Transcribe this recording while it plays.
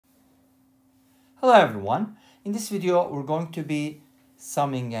Hello everyone. In this video we're going to be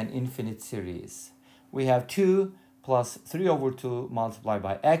summing an infinite series. We have 2 plus 3 over 2 multiplied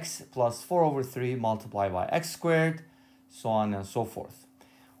by x plus 4 over 3 multiplied by x squared, so on and so forth,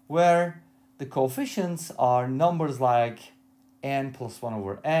 where the coefficients are numbers like n plus 1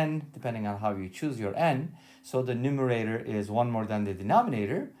 over n, depending on how you choose your n. So the numerator is 1 more than the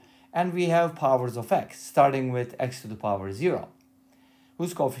denominator, and we have powers of x, starting with x to the power 0,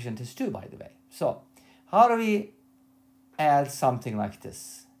 whose coefficient is 2, by the way. So how do we add something like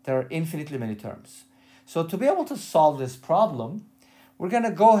this? There are infinitely many terms. So to be able to solve this problem, we're going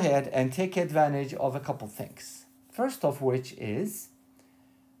to go ahead and take advantage of a couple things. First of which is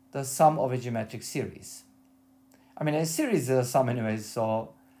the sum of a geometric series. I mean, a series is a sum anyways,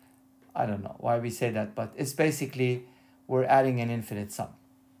 so I don't know why we say that, but it's basically we're adding an infinite sum.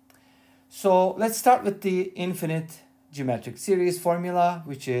 So let's start with the infinite geometric series formula,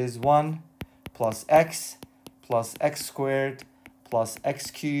 which is 1 plus x squared plus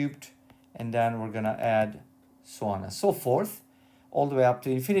x cubed, and then we're going to add so on and so forth all the way up to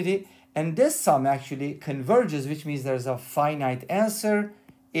infinity. And this sum actually converges, which means there's a finite answer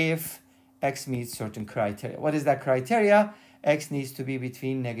if x meets certain criteria. What is that criteria? X needs to be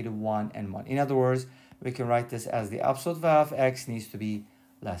between -1 and 1. In other words, we can write this as the absolute value of x needs to be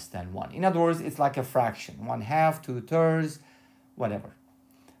less than 1. In other words, it's like a fraction, 1/2, 2/3, whatever.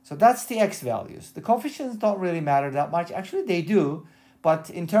 So that's the x values. The coefficients don't really matter that much. Actually, they do, but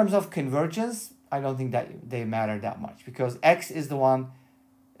in terms of convergence, I don't think that they matter that much because x is the one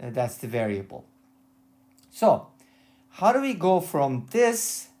that's the variable. So how do we go from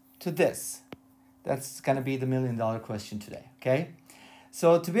this to this? That's going to be the million-dollar question today, okay?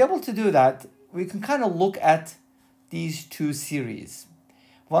 So to be able to do that, we can kind of look at these two series.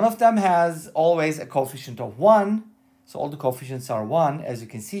 One of them has always a coefficient of 1. So all the coefficients are 1, as you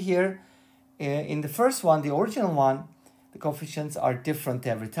can see here. In the first one, the original one, the coefficients are different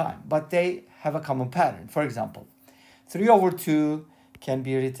every time, but they have a common pattern. For example, 3 over 2 can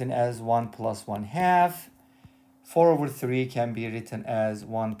be written as 1 plus 1/2. 4 over 3 can be written as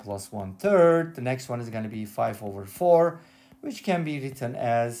 1 plus 1/3. The next one is going to be 5 over 4, which can be written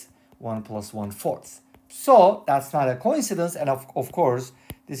as 1 plus 1/4. So that's not a coincidence, and of course,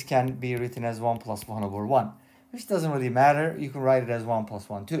 this can be written as 1 plus 1 over 1. Which doesn't really matter. You can write it as 1 plus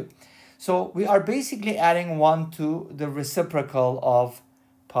 1, 2. So we are basically adding 1 to the reciprocal of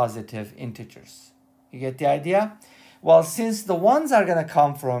positive integers. You get the idea? Well, since the ones are going to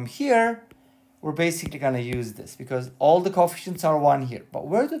come from here, we're basically going to use this because all the coefficients are 1 here. But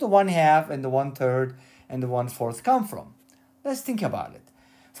where do the 1/2 and the 1/3 and the 1/4 come from? Let's think about it.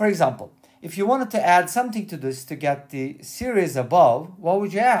 For example, if you wanted to add something to this to get the series above, what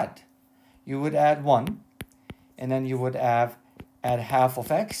would you add? You would add 1. And then you would add half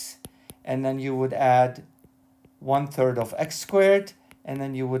of x, and then you would add 1/3 of x squared, and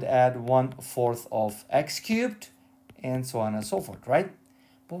then you would add 1/4 of x cubed, and so on and so forth, right?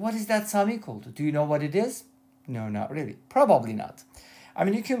 But what is that sum equal to? Do you know what it is? No, not really. Probably not. I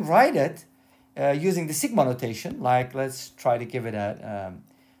mean, you can write it using the sigma notation, like let's try to give it a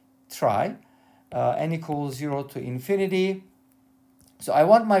try. N equals 0 to infinity. So I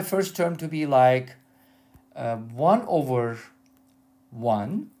want my first term to be like 1 over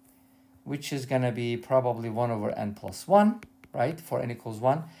 1, which is going to be probably 1 over n plus 1, right, for n equals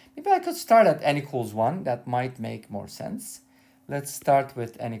 1. Maybe I could start at n equals 1. That might make more sense. Let's start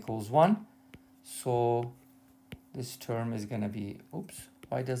with n equals 1. So this term is going to be, oops,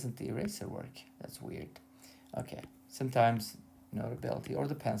 why doesn't the eraser work? That's weird. Okay, sometimes notability or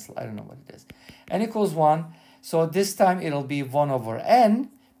the pencil, I don't know what it is. N equals 1. So this time it'll be 1 over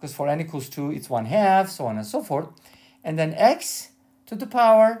n. Because for n equals 2, it's 1/2, so on and so forth. And then x to the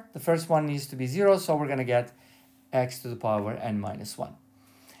power, the first one needs to be 0, so we're going to get x to the power n minus 1.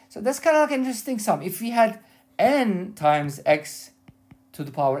 So that's kind of like an interesting sum. If we had n times x to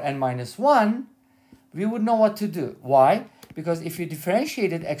the power n minus 1, we would know what to do. Why? Because if you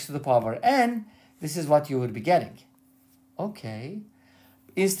differentiated x to the power n, this is what you would be getting. Okay.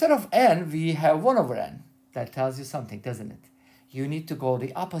 Instead of n, we have 1 over n. That tells you something, doesn't it? You need to go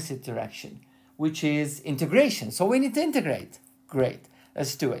the opposite direction, which is integration. So we need to integrate. Great,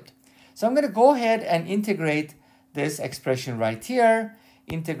 let's do it. So I'm going to go ahead and integrate this expression right here.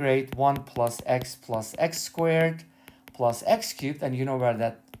 Integrate 1 plus x squared plus x cubed, and you know where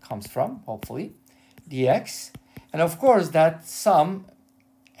that comes from, hopefully, dx. And of course, that sum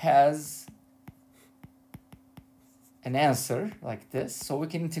has an answer like this, so we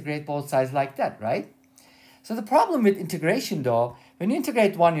can integrate both sides like that, right? So the problem with integration, though, when you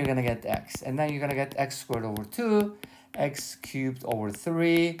integrate 1, you're going to get x. And then you're going to get x squared over 2, x cubed over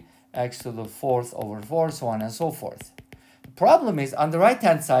 3, x to the 4th over 4, so on and so forth. The problem is on the right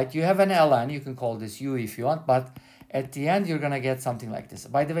hand side, you have an ln. You can call this u if you want, but at the end, you're going to get something like this.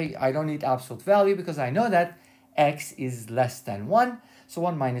 By the way, I don't need absolute value because I know that x is less than 1. So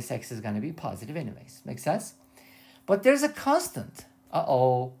 1 minus x is going to be positive anyways. Make sense? But there's a constant.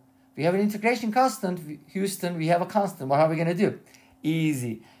 Uh-oh. We have an integration constant. Houston, we have a constant. What are we going to do?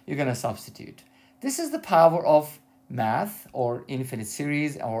 Easy. You're going to substitute. This is the power of math or infinite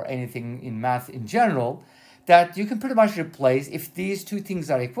series or anything in math in general, that you can pretty much replace. If these two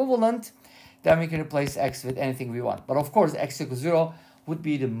things are equivalent, then we can replace x with anything we want. But of course, x equals 0 would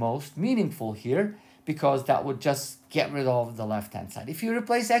be the most meaningful here because that would just get rid of the left-hand side. If you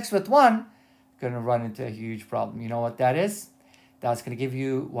replace x with 1, you're going to run into a huge problem. You know what that is? That's going to give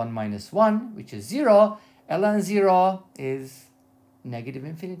you 1 minus 1, which is 0. ln 0 is negative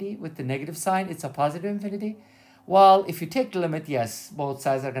infinity. With the negative sign, it's a positive infinity. Well, if you take the limit, yes, both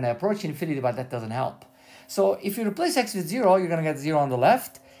sides are going to approach infinity, but that doesn't help. So if you replace x with 0, you're going to get 0 on the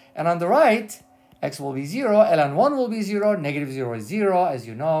left. And on the right, x will be 0, ln 1 will be 0, negative 0 is 0. As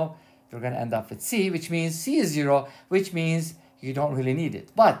you know, you're going to end up with c, which means c is 0, which means you don't really need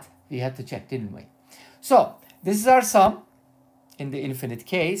it. But we had to check, didn't we? So this is our sum in the infinite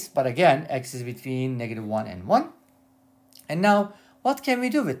case. But again, x is between negative 1 and 1. And now, what can we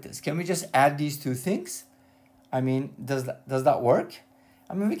do with this? Can we just add these two things? I mean, does that work?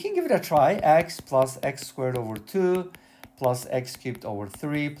 I mean, we can give it a try. X plus x squared over 2 plus x cubed over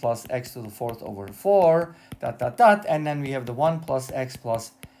 3 plus x to the 4th over 4, dot, dot, dot. And then we have the 1 plus x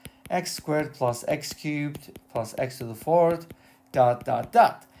squared plus x cubed plus x to the 4th, dot, dot,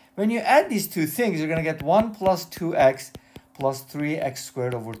 dot. When you add these two things, you're going to get 1 plus 2x plus 3x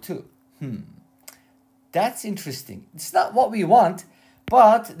squared over 2. That's interesting. It's not what we want,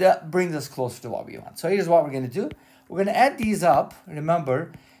 but that brings us closer to what we want. So here's what we're going to do. We're going to add these up.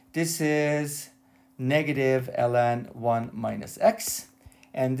 Remember, this is negative ln 1 minus x,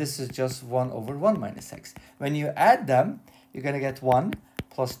 and this is just 1 over 1 minus x. When you add them, you're going to get 1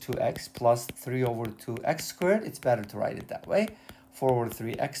 plus 2x plus 3 over 2x squared. It's better to write it that way. 4 over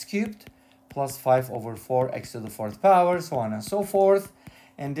 3x cubed plus 5 over 4x to the 4th power, so on and so forth.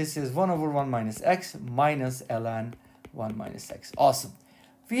 And this is 1 over 1 minus x minus ln 1 minus x. Awesome.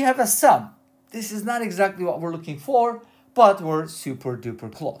 We have a sum. This is not exactly what we're looking for, but we're super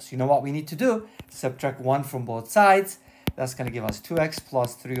duper close. You know what we need to do? Subtract 1 from both sides. That's going to give us 2x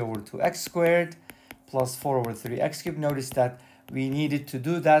plus 3 over 2x squared plus 4 over 3x cubed. Notice that we needed to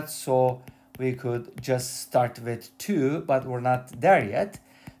do that so we could just start with 2, but we're not there yet.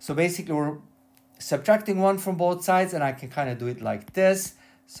 So basically, we're subtracting 1 from both sides, and I can kind of do it like this.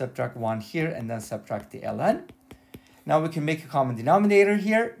 Subtract 1 here, and then subtract the ln. Now we can make a common denominator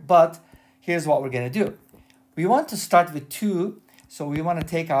here, but here's what we're going to do. We want to start with 2, so we want to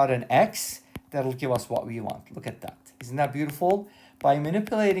take out an x. That'll give us what we want. Look at that. Isn't that beautiful? By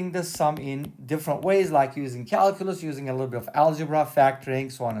manipulating the sum in different ways, like using calculus, using a little bit of algebra,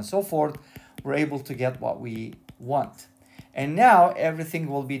 factoring, so on and so forth, we're able to get what we want. And now everything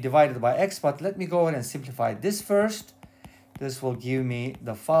will be divided by x, but let me go ahead and simplify this first. This will give me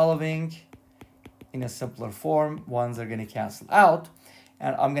the following in a simpler form. Ones are going to cancel out.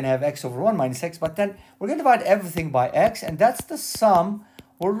 And I'm going to have x over 1 minus x, but then we're going to divide everything by x, and that's the sum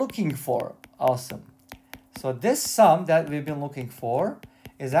we're looking for. Awesome. So this sum that we've been looking for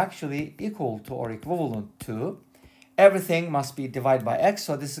is actually equal to or equivalent to everything must be divided by x.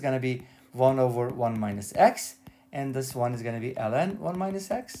 So this is going to be 1 over 1 minus x, and this one is going to be ln 1 minus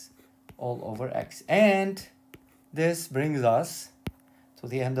x all over x. And this brings us to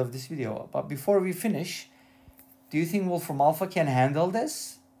the end of this video. But before we finish, do you think Wolfram Alpha can handle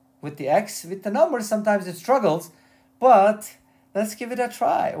this with the x? With the numbers, sometimes it struggles, but let's give it a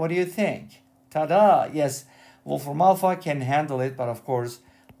try. What do you think? Ta-da! Yes, Wolfram Alpha can handle it, but of course,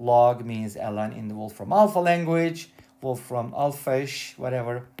 log means ln in the Wolfram Alpha language, Wolfram Alpha-ish,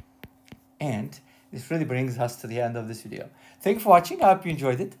 whatever. And this really brings us to the end of this video. Thank you for watching. I hope you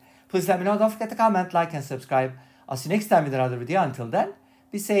enjoyed it. Please let me know. Don't forget to comment, like, and subscribe. I'll see you next time with another video. Until then,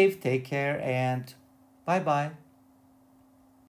 be safe, take care, and bye-bye.